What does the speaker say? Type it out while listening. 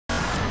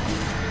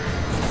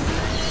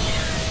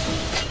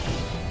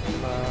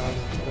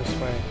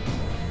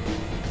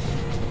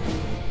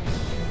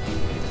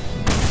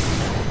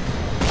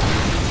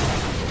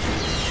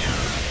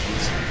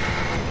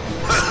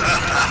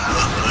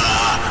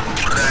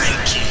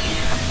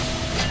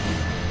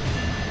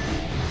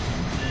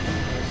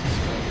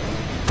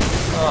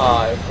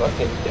I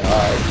fucking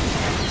died.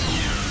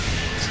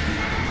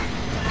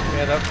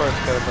 Yeah, that part's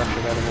got a bunch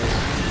of enemies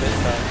this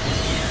time.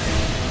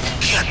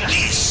 Get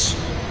this!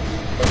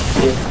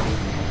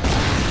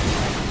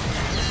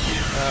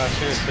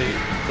 Seriously,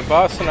 the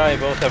boss and I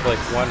both have like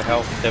 1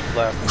 health tip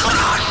left.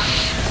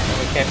 And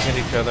we can't hit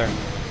each other.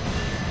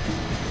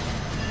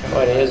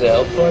 Oh, there's a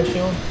health bar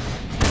shown?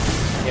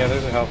 Yeah,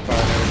 there's a health bar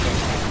and everything.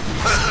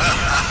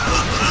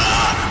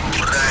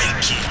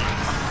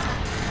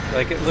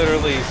 Like, it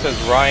literally says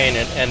Ryan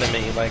an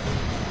enemy, like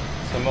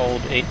some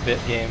old 8-bit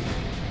game.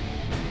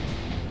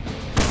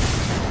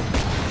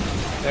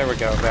 There we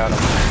go, got him.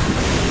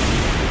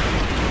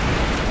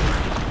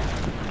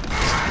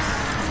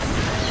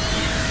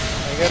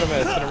 I got him,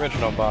 it's an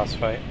original boss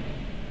fight.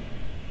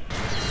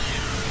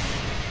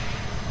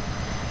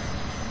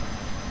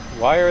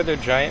 Why are there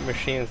giant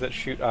machines that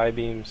shoot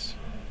I-beams?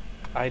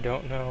 I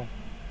don't know.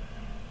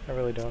 I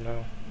really don't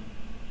know.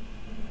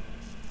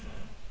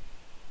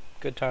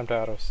 Good time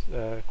to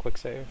quick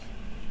save.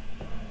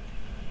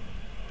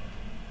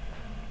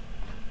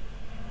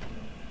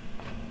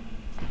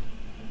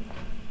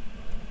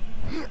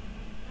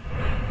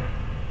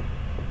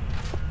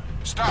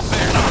 Stop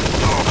there!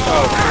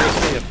 Oh,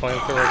 seriously, a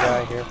flamethrower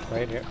guy here,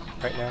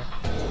 right now.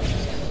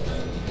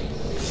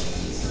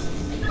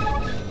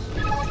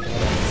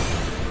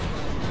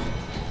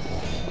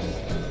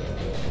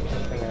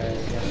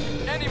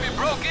 Enemy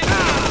broken!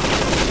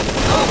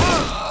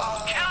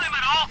 Kill him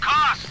at all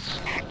costs!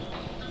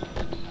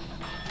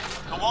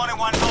 The wanted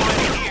one's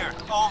already here.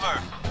 Over.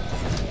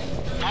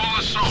 Full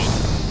assault.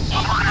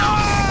 Over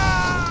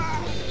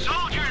now.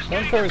 Soldiers,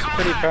 Flamethrower is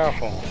pretty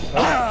powerful,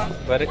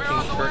 but it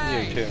can hurt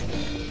you too.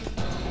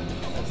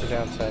 That's the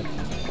downside.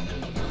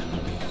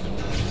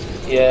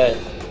 Yeah.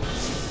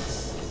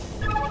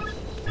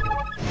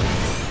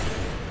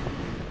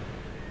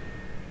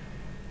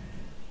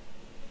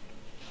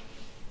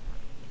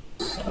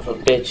 Son of a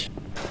bitch.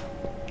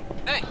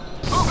 Hey,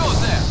 who goes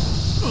there?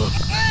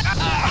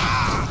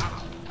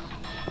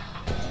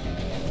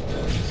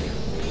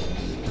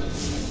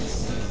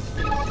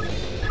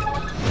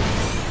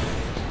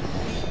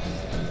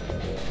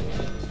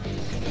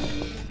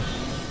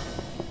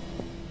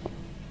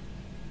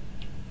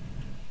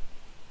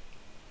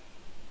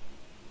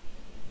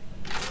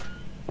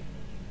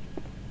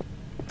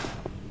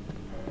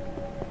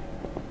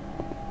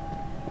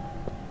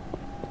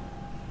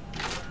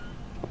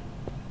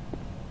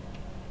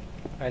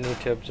 I need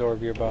to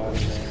absorb your body,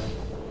 man.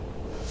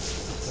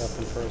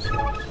 Nothing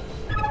personal.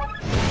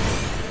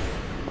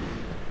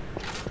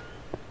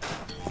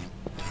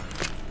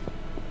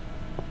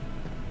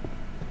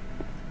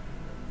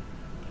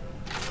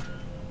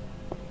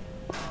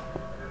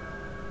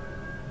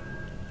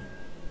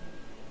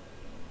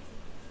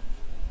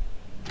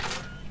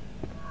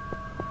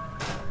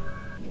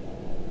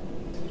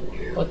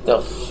 What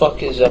the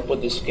fuck is up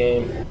with this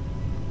game?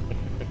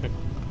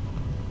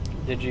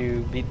 Did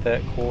you beat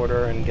that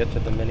quarter and get to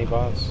the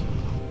mini-boss?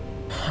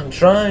 I'm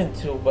trying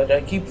to, but I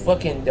keep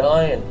fucking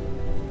dying.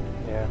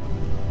 Yeah.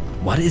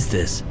 What is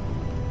this?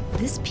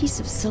 This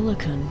piece of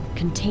silicon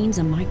contains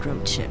a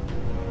microchip.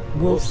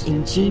 Wolf's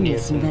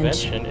ingenious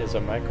invention. Is a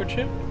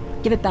microchip?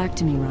 Give it back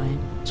to me, Ryan.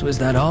 So is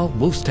that all?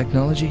 Wolf's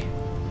technology?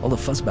 All the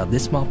fuss about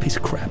this small piece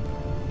of crap?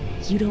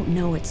 You don't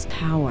know its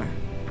power.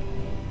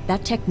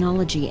 That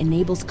technology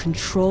enables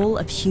control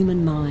of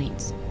human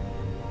minds.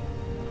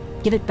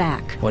 Give it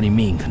back. What do you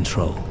mean,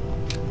 control?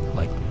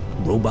 Like,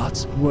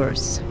 robots?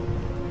 Worse.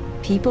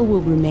 People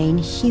will remain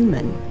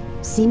human,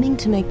 seeming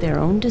to make their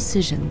own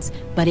decisions,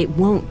 but it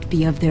won't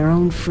be of their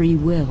own free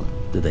will.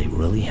 Do they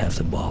really have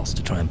the balls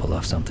to try and pull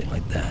off something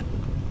like that?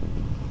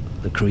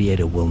 The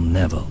Creator will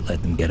never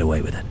let them get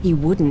away with it. He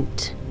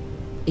wouldn't,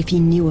 if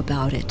he knew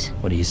about it.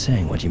 What are you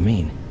saying? What do you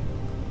mean?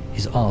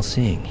 He's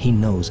all-seeing. He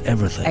knows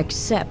everything.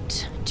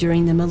 Except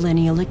during the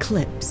millennial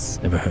eclipse.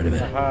 Never heard of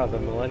it. Aha, the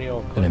millennial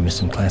eclipse. Did I miss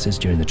some classes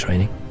during the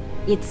training?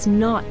 It's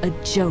not a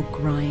joke,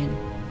 Ryan.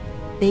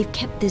 They've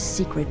kept this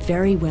secret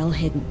very well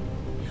hidden.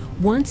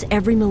 Once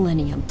every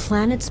millennium,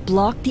 planets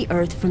block the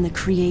Earth from the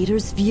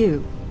Creator's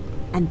view.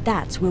 And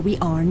that's where we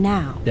are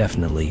now.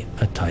 Definitely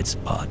a tight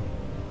spot.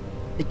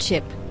 The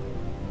chip.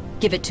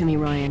 Give it to me,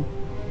 Ryan.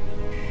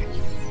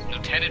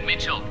 Lieutenant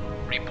Mitchell,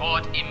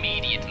 report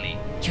immediately.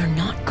 You're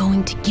not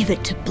going to give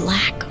it to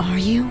Black, are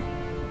you?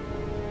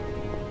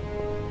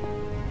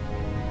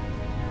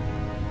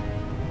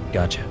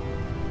 Gotcha.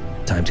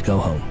 Time to go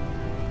home.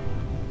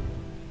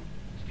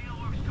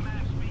 Steelworks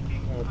command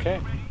speaking.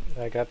 Okay,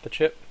 I got the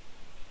chip.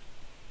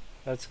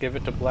 Let's give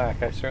it to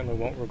Black. I certainly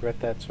won't regret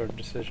that sort of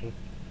decision.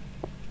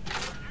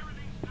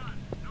 Everything's done.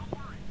 Don't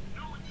worry.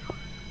 No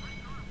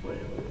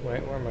intruders.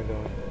 Wait, where am I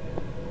going?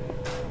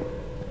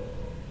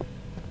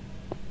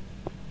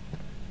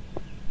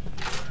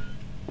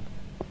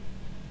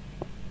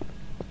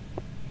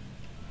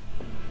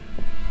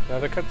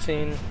 Another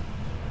cutscene.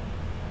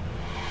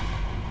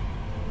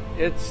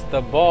 It's the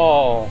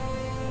ball.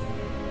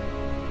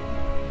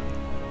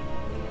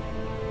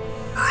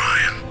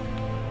 Ryan.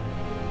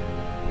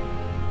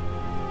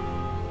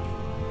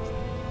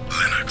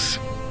 Linux,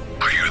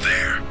 are you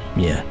there?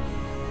 Yeah.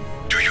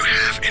 Do you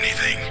have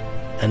anything?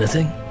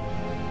 Anything?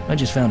 I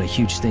just found a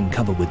huge thing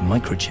covered with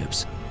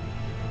microchips.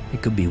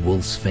 It could be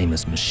Wolf's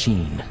famous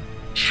machine.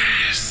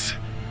 Yes.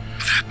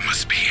 That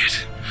must be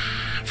it.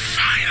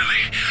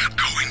 Finally.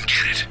 Go and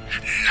get it.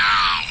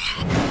 Now.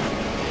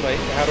 Wait,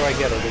 how do I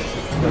get it? It's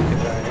like a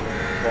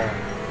giant ball.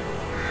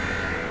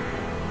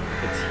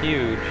 It's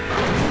huge.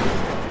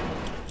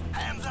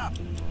 Hands up.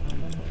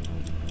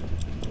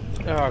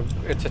 Oh,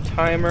 it's a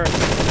timer.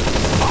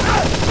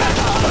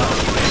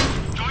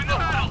 Join the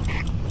battle.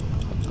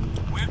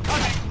 We're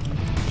coming.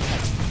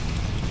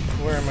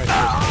 Where am I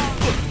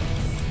supposed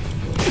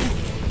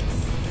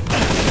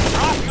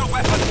Drop your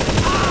weapon.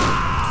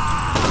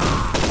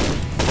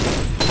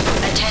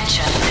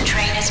 Attention, the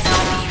train is now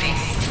leaving.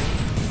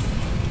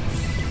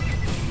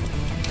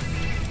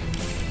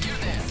 You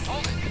there.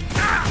 Hold it.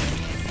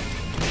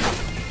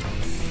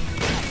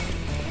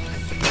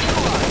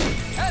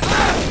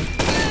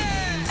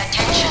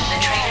 Attention, the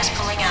train is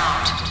pulling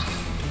out.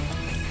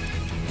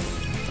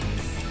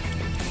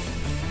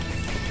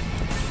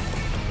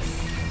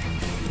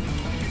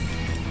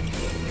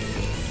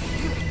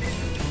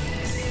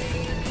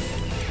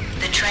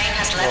 The train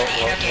has left the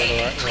inner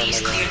gate. Please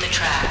clear the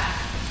track.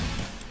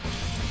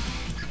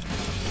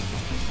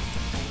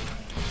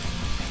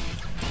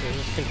 This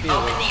is Open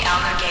confusing. the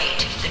outer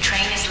gate. The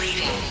train is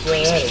leaving.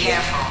 Please be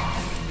careful.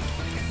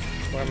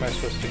 Where am I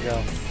supposed to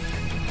go?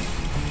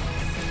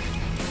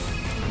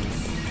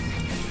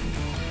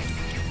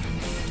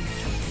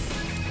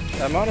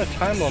 I'm on a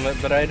time limit,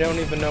 but I don't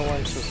even know where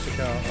I'm supposed to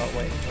go. Oh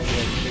wait, maybe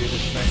I can do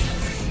this thing.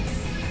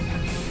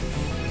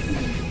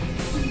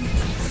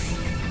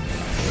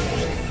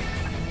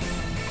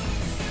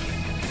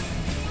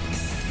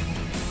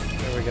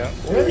 There we go.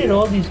 Where did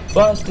all these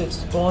bastards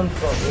spawn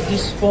from? They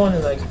just spawn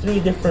in like 3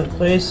 different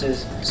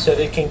places so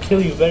they can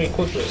kill you very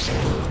quickly. Okay,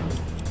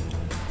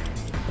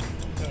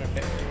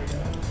 here we go.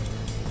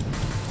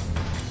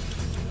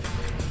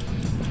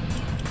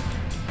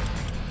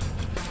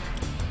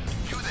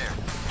 You there.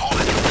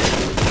 Hold it.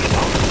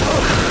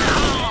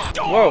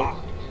 Whoa!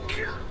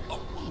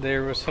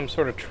 There was some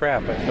sort of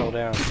trap. I fell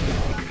down.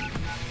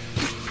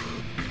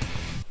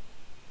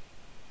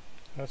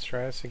 Let's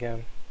try this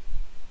again.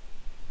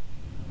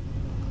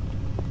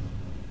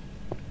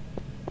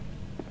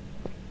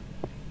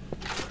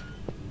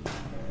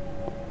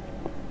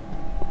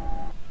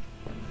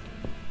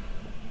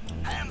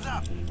 Hands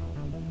up.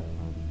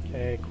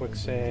 Okay, quick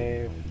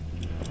save.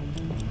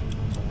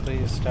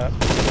 Please stop.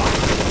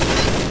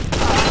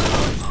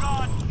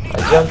 I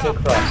jumped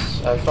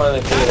across. I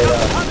finally figured it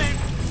out.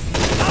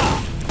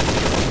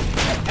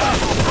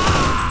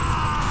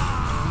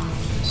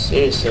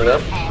 Seriously,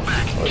 that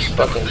was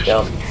fucking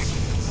dumb.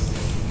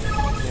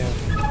 Yeah.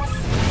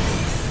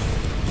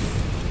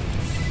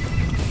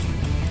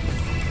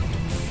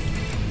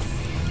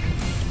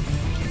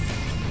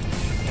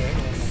 Okay,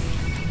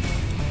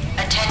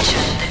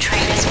 Attention, the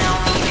train is now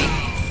leaving.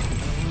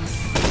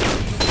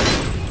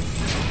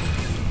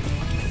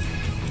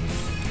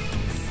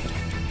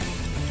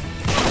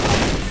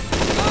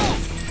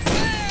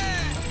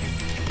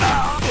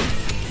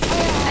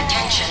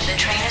 Attention, the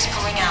train is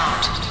pulling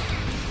out.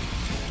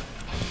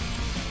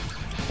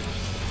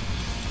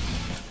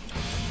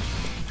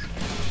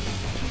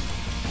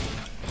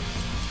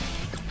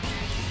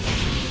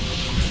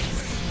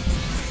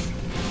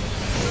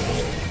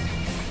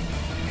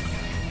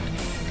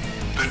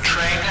 The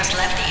train Has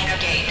left the inner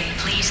gate.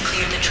 Please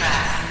clear the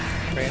track.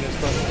 train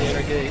has left the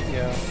inner gate,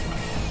 yeah.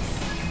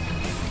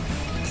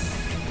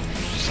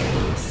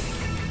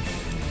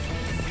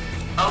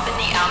 Open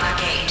the outer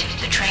gate.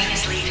 The train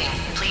is leaving.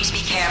 Please be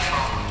careful.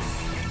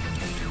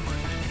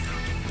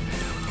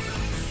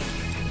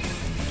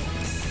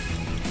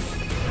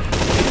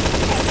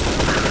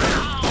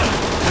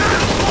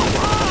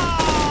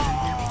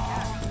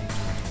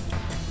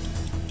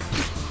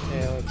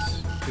 Yeah,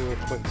 let's do a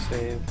quick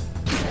save.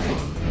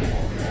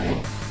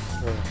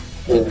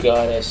 Thank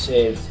God I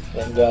saved.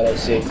 Thank God I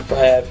saved. If I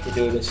have to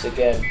do this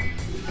again,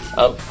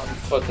 I'm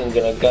fucking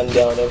gonna gun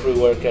down every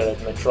worker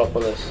at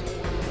Metropolis.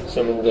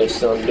 Assuming they're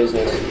still in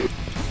business. Give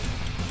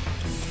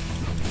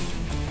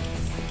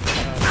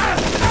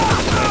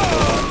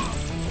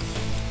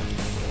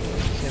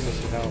me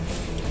some help.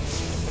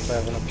 If I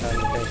have enough time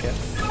to take it.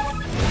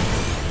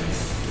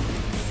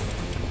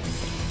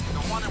 The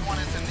wanted one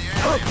is in the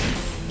area.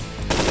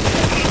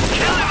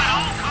 Kill him at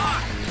all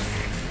costs.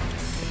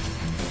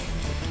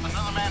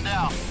 Another man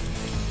down.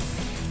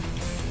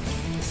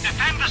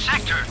 Defend the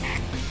sector.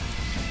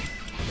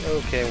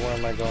 Okay, where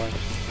am I going?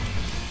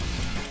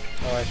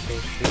 Oh, I see.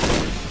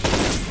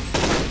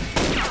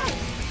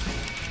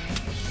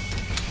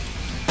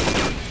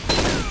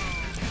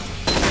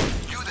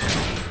 You there.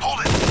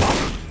 Hold it.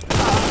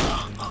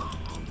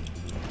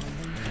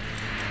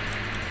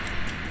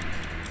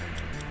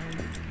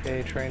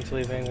 Okay, train's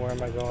leaving. Where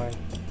am I going?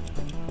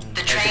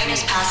 The train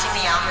is passing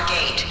the outer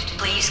gate.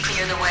 Please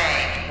clear the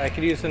way. I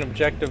could use an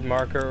objective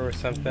marker or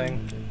something.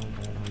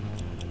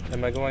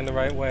 Am I going the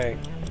right way?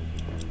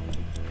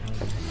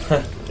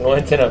 You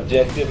want an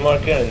objective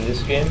marker in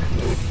this game?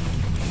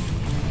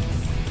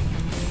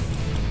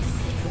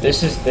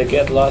 This is the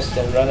get lost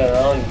and run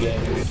around game.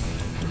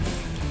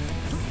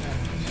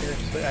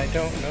 Seriously, I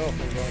don't know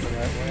if I'm going the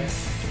right way.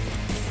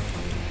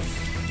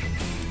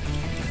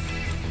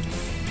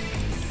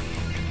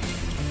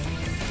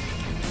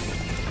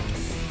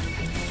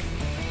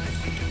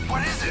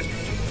 What is it?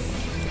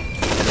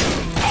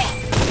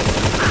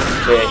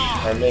 Okay,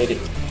 I made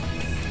it.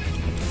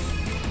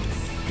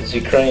 It's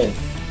Ukraine.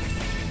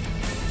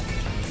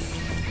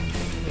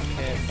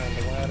 Okay, found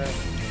the ladder.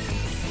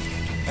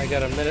 I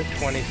got a minute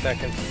 20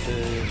 seconds to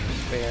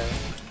spare.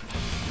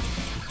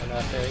 I'm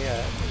not there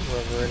yet.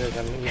 Wherever it is,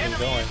 I'm even Enemy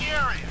going. in the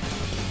area.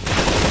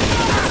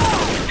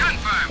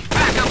 Confirmed.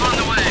 Back up on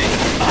the way.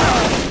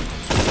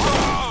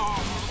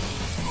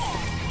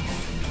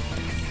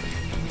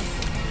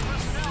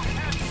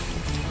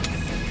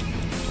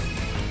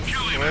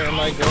 Where am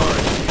I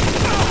going?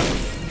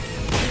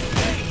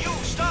 Hey, you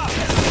stop!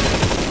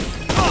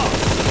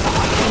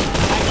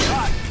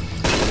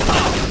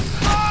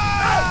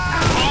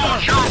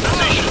 Hold your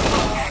position.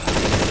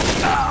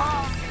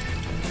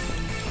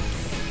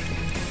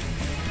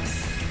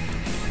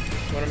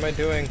 What am I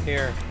doing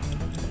here?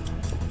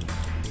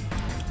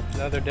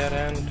 Another dead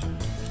end?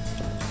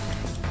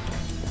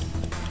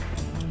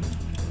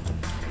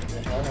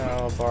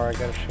 Oh, bar, I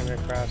gotta shoot me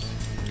across.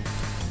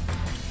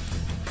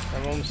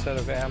 I'm almost out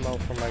of ammo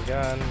for my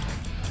gun.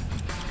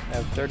 I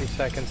have 30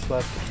 seconds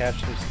left to catch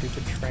some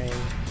stupid train.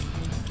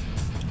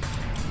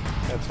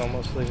 That's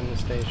almost leaving the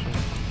station.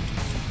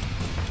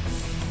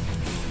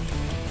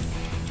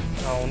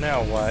 Oh,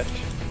 now what?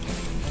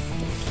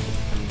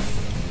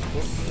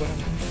 What?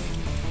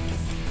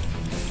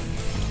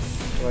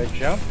 Do I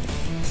jump?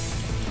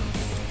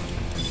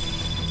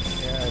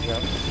 Yeah, I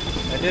jumped.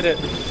 I did it!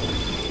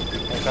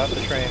 I caught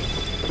the train.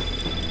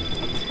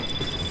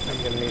 I'm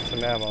gonna need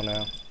some ammo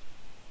now.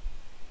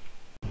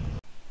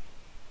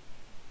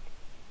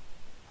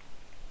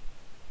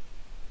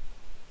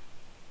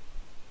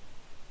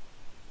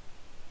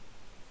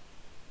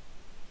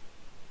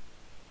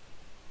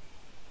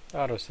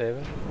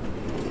 Auto-saving.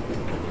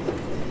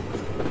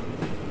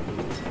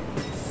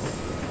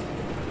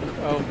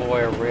 Oh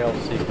boy, a rail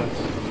sequence.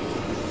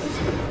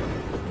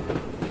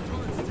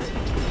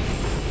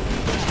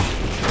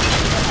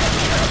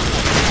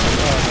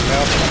 Oh, the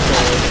mouse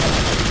control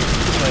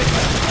is like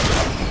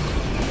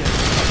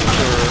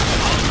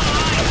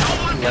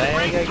super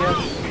lag, I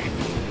guess.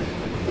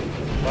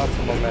 Lots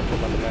of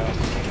momentum on the mouse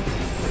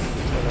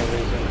for no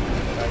reason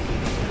that I can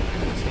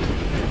see.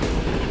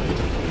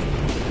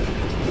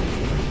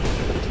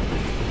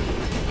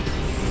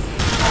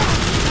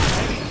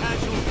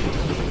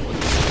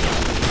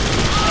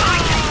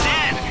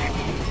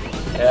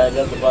 Yeah, I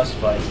got the boss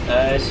fight.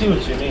 I see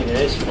what you mean, it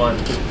is fun.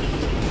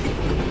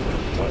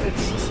 Well,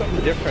 it's something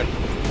different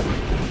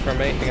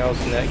from anything else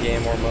in that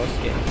game or most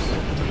games.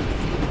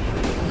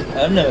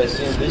 I've never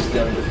seen this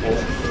done before.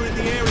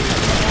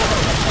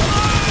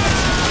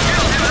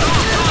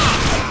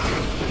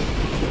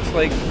 It's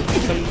like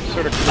some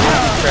sort of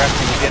creative crap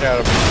you get out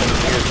of some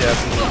weird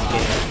Japanese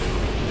game.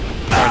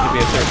 Trying to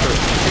be a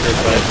third-person shooter,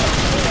 but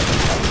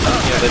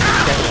yeah, they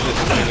just kind of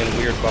just swing in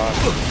weird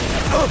bosses.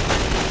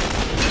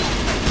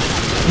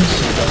 This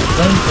is the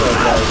flamethrower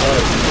guys out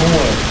of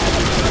nowhere.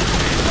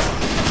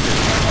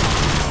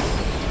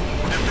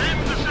 Defend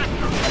the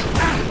sector.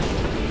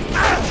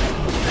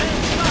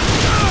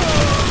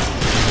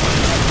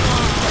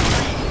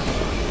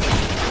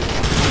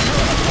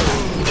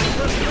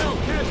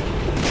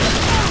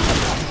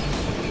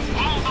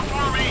 Hold the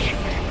formation.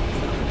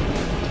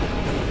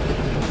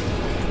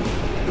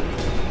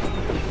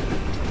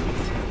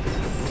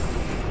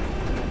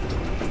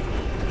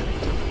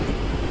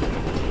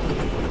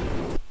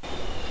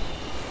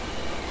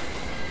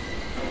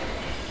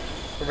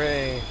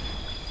 Hooray.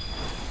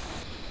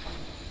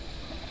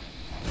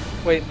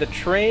 Wait, the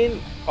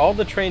train, all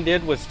the train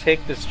did was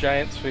take this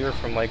giant sphere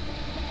from like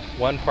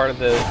one part of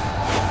the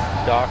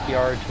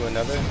dockyard to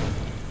another.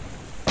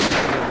 It's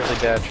a really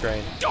bad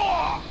train.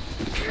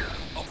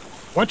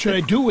 What should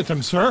I do with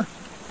him, sir?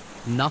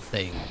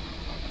 Nothing.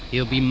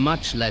 He'll be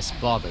much less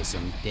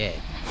bothersome dead.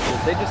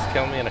 Did they just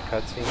kill me in a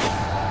cutscene?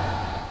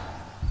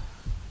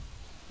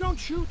 Don't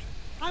shoot.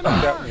 I'm I've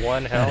hurt. got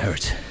one That health.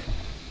 hurts.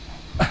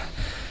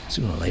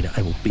 Sooner or later,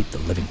 I will beat the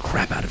living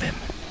crap out of him.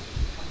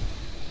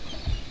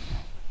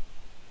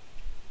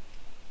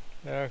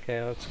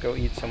 Okay, let's go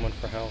eat someone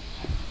for health.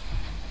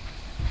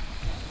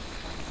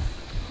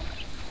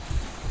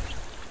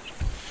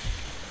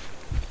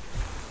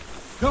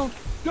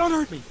 Don't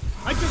hurt me.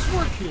 I just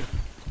work here.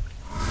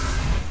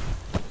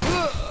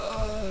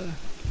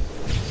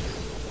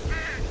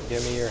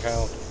 Give me your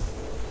health.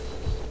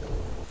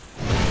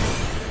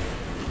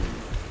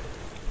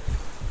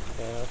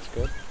 Okay, that's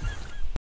good.